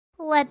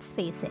Let's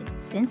face it,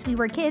 since we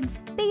were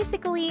kids,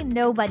 basically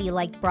nobody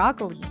liked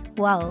broccoli.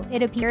 Well,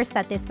 it appears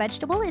that this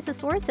vegetable is a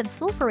source of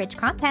sulfur-rich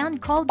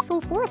compound called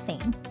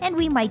sulforaphane, and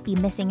we might be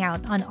missing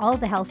out on all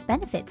the health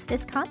benefits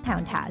this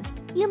compound has.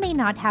 You may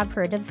not have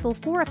heard of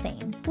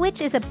sulforaphane, which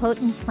is a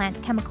potent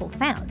plant chemical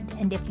found,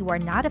 and if you are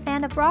not a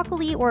fan of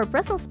broccoli or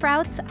Brussels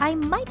sprouts, I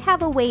might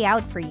have a way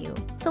out for you.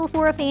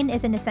 Sulforaphane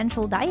is an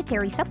essential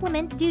dietary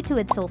supplement due to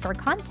its sulfur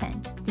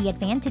content. The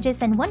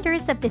advantages and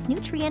wonders of this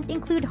nutrient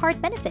include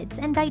heart benefits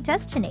and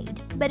digestion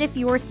aid. But if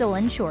you're still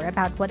unsure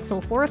about what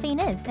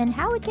sulforaphane is and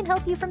how it can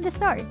help you from the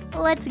start,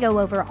 let's go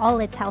over all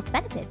its health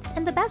benefits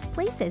and the best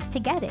places to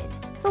get it.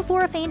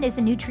 Sulforaphane is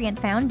a nutrient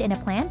found in a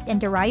plant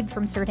and derived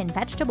from certain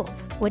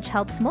vegetables, which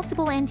helps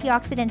multiple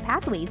antioxidant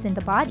pathways in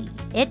the body.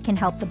 It can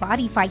help the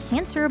body fight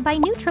cancer by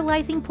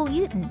neutralizing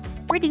pollutants,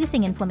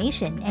 reducing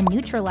inflammation, and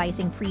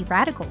neutralizing free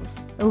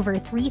radicals. Over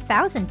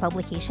 3,000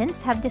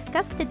 publications have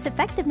discussed its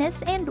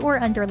effectiveness and/or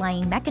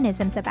underlying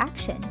mechanisms of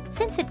action,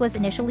 since it was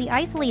initially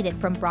isolated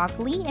from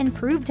broccoli and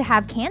proved to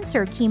have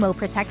cancer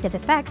chemoprotective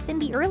effects in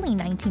the early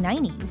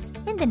 1990s.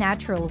 In the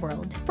natural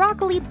world,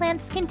 broccoli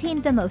plants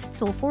contain the most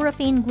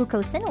sulforaphane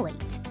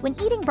glucosinolate. When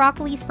eating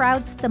broccoli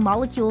sprouts, the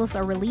molecules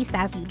are released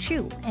as you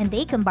chew, and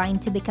they combine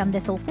to become the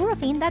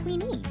sulforaphane that we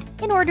need.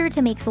 In order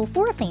to make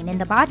sulforaphane in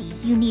the body,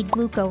 you need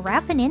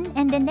glucoraphanin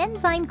and an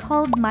enzyme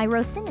called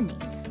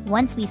myrosinase.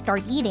 Once we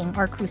start eating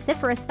our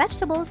cruciferous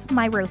vegetables,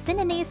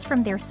 myrosinase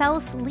from their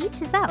cells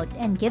leaches out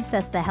and gives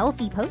us the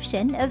healthy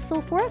potion of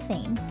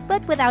sulforaphane.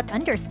 But without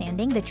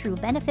understanding the true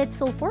benefits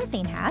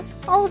sulforaphane has,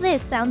 all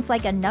this sounds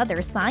like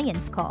another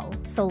science call.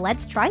 So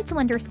let's try to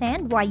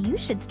understand why you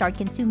should start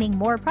consuming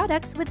more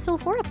products with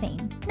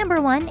sulforaphane.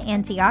 Number 1.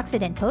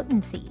 Antioxidant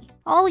potency.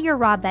 All your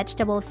raw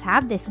vegetables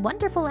have this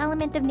wonderful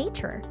element of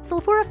nature.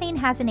 Sulforaphane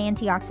has an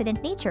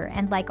antioxidant nature,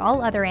 and like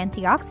all other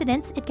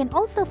antioxidants, it can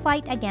also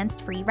fight against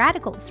free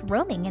radicals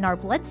roaming in our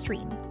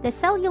bloodstream. The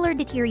cellular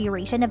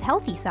deterioration of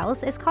healthy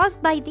cells is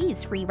caused by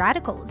these free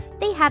radicals.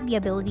 They have the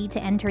ability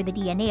to enter the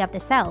DNA of the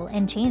cell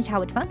and change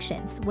how it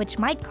functions, which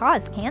might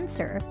cause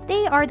cancer.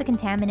 They are the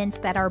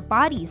contaminants that our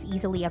bodies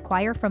easily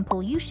acquire from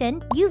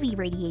pollution, UV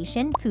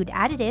radiation, food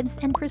additives,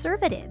 and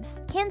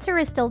preservatives. Cancer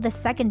is still the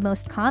second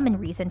most common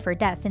reason for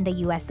death in the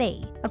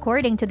USA.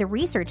 According to the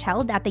research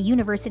held at the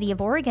University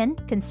of Oregon,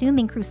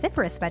 consuming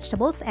cruciferous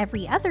vegetables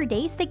every other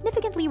day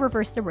significantly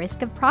reversed the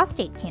risk of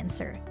prostate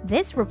cancer.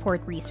 This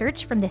report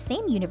research from the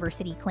same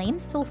university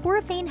claims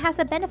sulforaphane has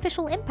a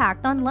beneficial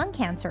impact on lung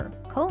cancer,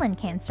 colon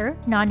cancer,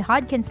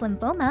 non-Hodgkin's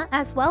lymphoma,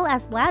 as well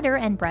as bladder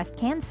and breast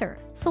cancer.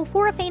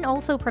 Sulforaphane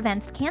also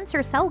prevents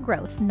cancer cell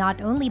growth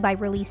not only by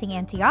releasing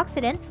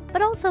antioxidants,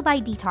 but also by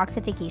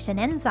detoxification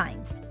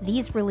enzymes.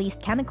 These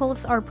released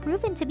chemicals are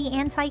proven to be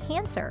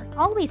anti-cancer,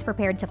 always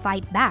prepared to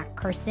fight back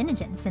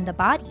carcinogens in the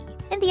body.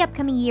 In the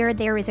upcoming year,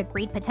 there is a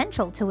great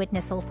potential to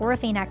witness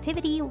sulforaphane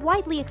activity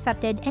widely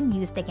accepted and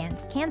used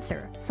against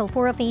cancer.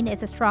 Sulforaphane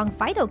is a strong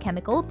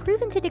phytochemical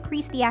proven to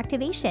decrease the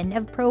activation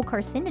of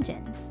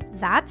pro-carcinogens.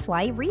 That's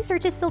why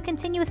research is still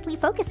continuously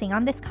focusing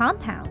on this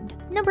compound.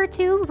 Number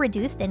 2.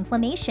 Reduced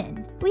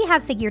inflammation. We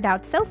have figured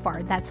out so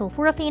far that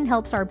sulforaphane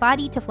helps our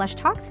body to flush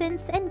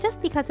toxins, and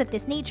just because of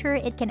this nature,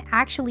 it can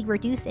actually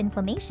reduce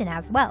inflammation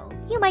as well.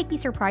 You might be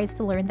surprised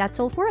to learn that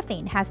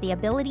sulforaphane has the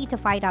ability to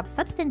fight off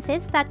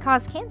substances that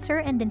cause cancer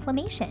and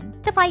inflammation.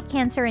 To fight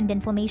cancer and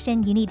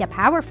inflammation, you need a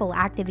powerful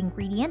active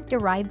ingredient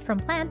derived from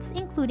plants,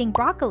 including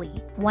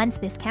broccoli. Once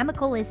this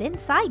chemical is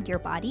inside your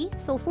body,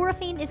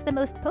 sulforaphane is the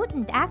most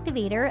potent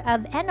activator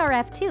of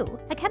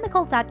NRF2, a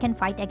chemical that can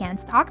fight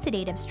against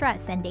oxidative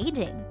stress and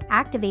aging.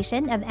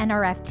 Activation of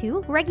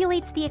NRF2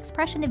 regulates the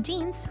expression of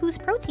genes whose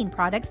protein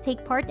products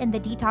take part in the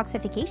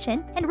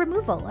detoxification and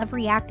removal of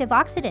reactive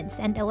oxidants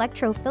and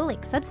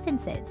electrophilic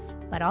substances.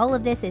 But all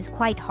of this is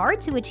quite hard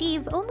to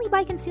achieve only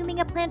by consuming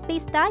a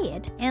plant-based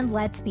diet. And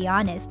let's be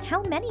honest,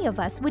 how many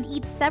of us would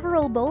eat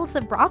several bowls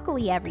of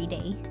broccoli every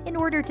day? In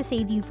order to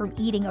save you from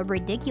eating a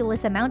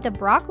ridiculous amount of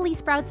broccoli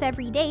sprouts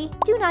every day,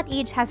 Do Not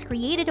Age has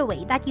created a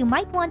way that you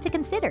might want to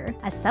consider: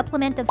 a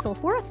supplement of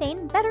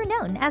sulforaphane, better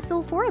known as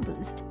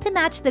Sulforaboost. To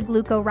match the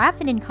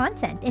glucoraphanin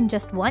content in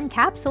just one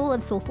capsule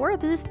of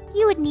Sulforaboost,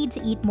 you would need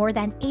to eat more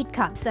than 8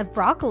 cups of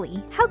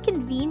broccoli. How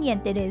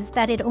convenient it is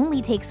that it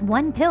only takes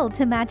one pill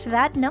to match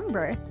that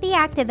number. The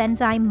active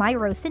enzyme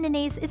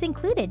myrosinase is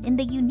included in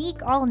the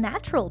unique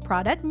all-natural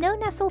product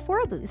known as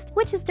Sulforaboost,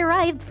 which is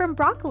derived from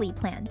broccoli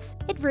plants.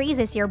 It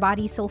raises your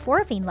body's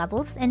sulforaphane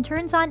levels and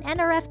turns on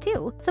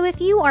NRF2. So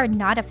if you are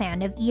not a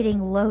fan of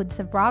eating loads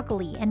of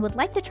broccoli and would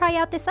like to try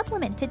out this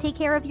supplement to take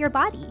care of your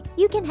body,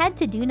 you can head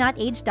to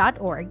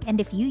donotage.org,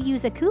 and if you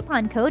use a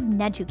coupon code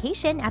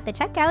NEDUCATION at the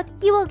checkout,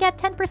 you will get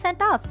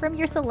 10% off from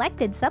your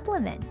selected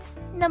supplements.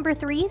 Number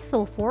 3.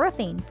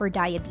 Sulforaphane for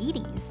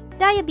diabetes.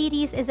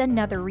 Diabetes is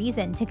another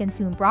reason to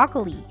consume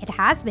broccoli. It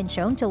has been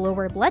shown to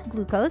lower blood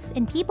glucose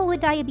in people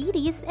with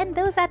diabetes and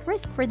those at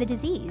risk for the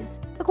disease.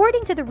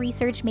 According to the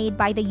research made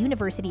by the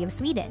University of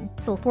Sweden,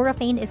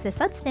 sulforaphane is the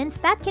substance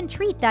that can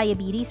treat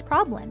diabetes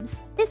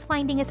problems. This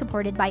finding is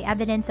supported by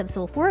evidence of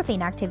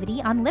sulforaphane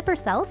activity on liver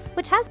cells,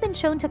 which has been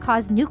shown to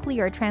cause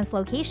nuclear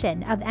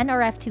translocation of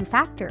NRF2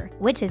 factor,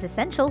 which is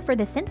essential for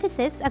the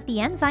synthesis of the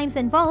enzymes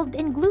involved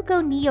in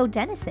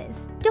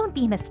gluconeogenesis. Don't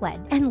be misled,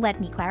 and let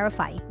me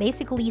clarify.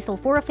 Basically,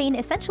 sulforaphane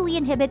essentially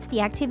inhibits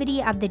the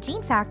activity of the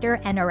gene factor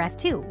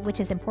NRF2, which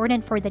is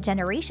important for the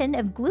generation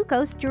of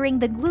glucose during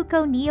the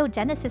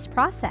gluconeogenesis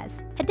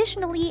process.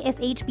 Additionally, if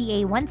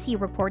HbA1c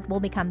report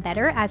will become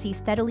better as you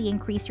steadily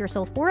increase your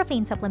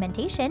sulforaphane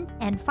supplementation,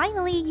 and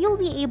finally, you'll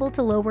be able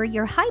to lower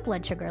your high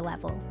blood sugar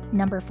level.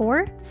 Number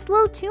 4.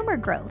 Slow tumor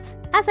growth.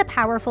 As a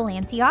powerful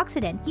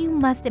antioxidant, you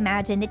must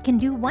imagine it can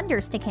do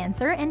wonders to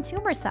cancer and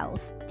tumor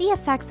cells. The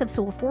effects of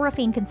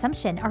sulforaphane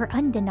consumption are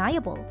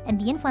undeniable,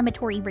 and the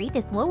inflammatory rate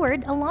is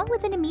lowered along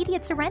with an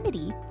immediate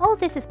serenity. All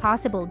this is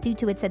possible due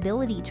to its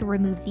ability to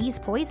remove these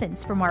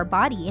poisons from our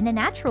body in a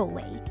natural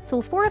way.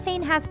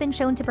 Sulforaphane has been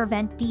shown to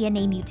prevent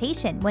DNA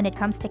mutation when it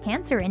comes to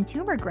cancer and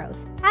tumor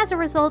growth. As a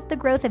result, the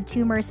growth of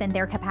tumors and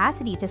their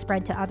capacity to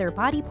spread to other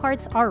body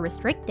parts are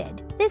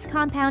restricted. This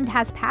compound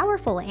has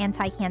powerful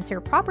anti-cancer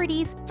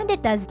properties, and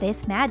it does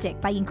this magic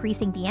by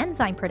increasing the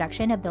enzyme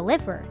production of the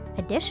liver.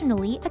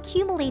 Additionally,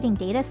 accumulating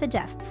data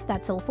suggests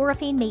that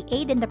sulforaphane may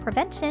aid in the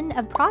prevention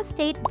of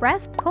prostate,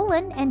 breast,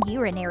 colon, and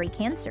urinary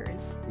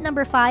cancers.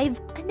 Number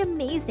 5. An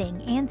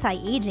amazing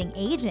anti-aging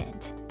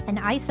agent. An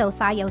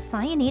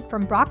isothiocyanate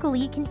from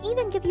broccoli can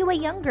even give you a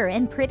younger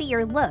and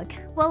prettier look.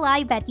 Well,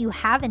 I bet you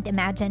haven't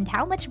imagined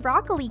how much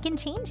broccoli can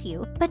change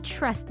you, but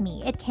trust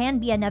me, it can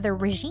be another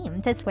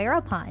regime to swear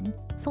upon.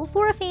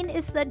 Sulforaphane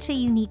is such a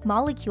unique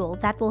molecule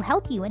that will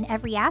help you in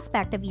every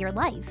aspect of your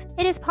life.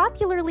 It is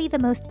popularly the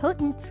most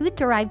potent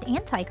food-derived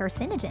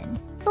anti-carcinogen.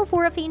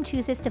 Sulforaphane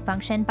chooses to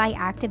function by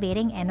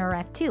activating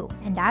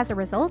NRF2, and as a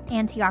result,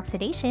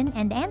 antioxidation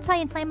and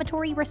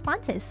anti-inflammatory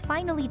responses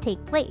finally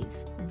take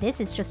place. This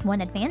is just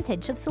one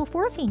advantage of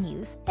sulforaphane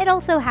use. It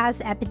also has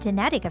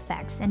epigenetic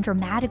effects and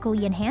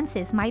dramatically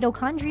enhances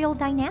mitochondrial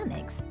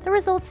dynamics. The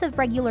results of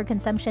regular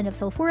consumption of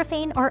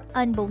sulforaphane are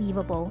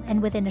unbelievable,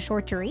 and within a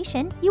short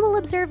duration, you will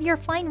observe your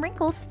fine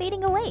wrinkles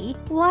fading away.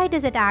 Why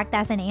does it act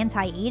as an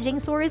anti-aging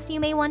source, you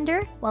may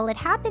wonder? Well, it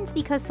happens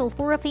because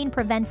sulforaphane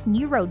prevents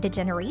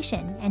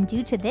neurodegeneration, and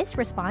due to this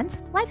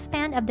response,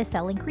 lifespan of the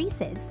cell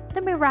increases.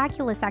 The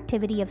miraculous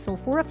activity of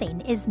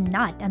sulforaphane is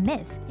not a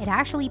myth. It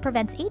actually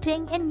prevents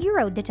aging and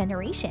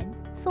neurodegeneration.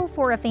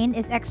 Sulforaphane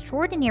is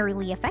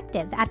extraordinarily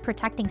effective at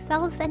protecting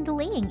cells and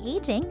delaying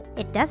aging.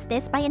 It does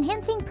this by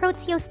enhancing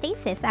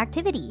proteostasis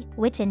activity,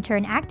 which in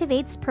turn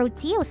activates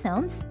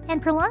proteasomes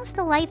and prolongs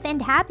the life and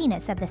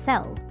happiness of the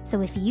cell.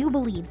 So if you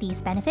believe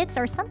these benefits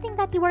are something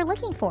that you are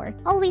looking for,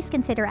 always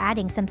consider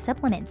adding some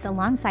supplements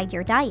alongside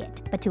your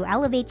diet. But to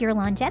elevate your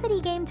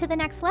longevity game to the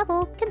next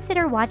level,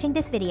 consider watching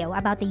this video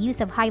about the use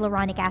of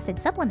hyaluronic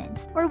acid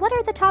supplements, or what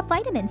are the top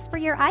vitamins for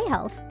your eye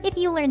health. If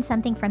you learned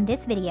something from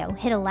this video,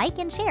 hit a like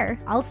and share.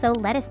 Also,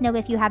 let us know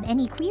if you have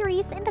any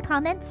queries in the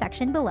comment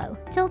section below.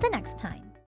 Till the next time.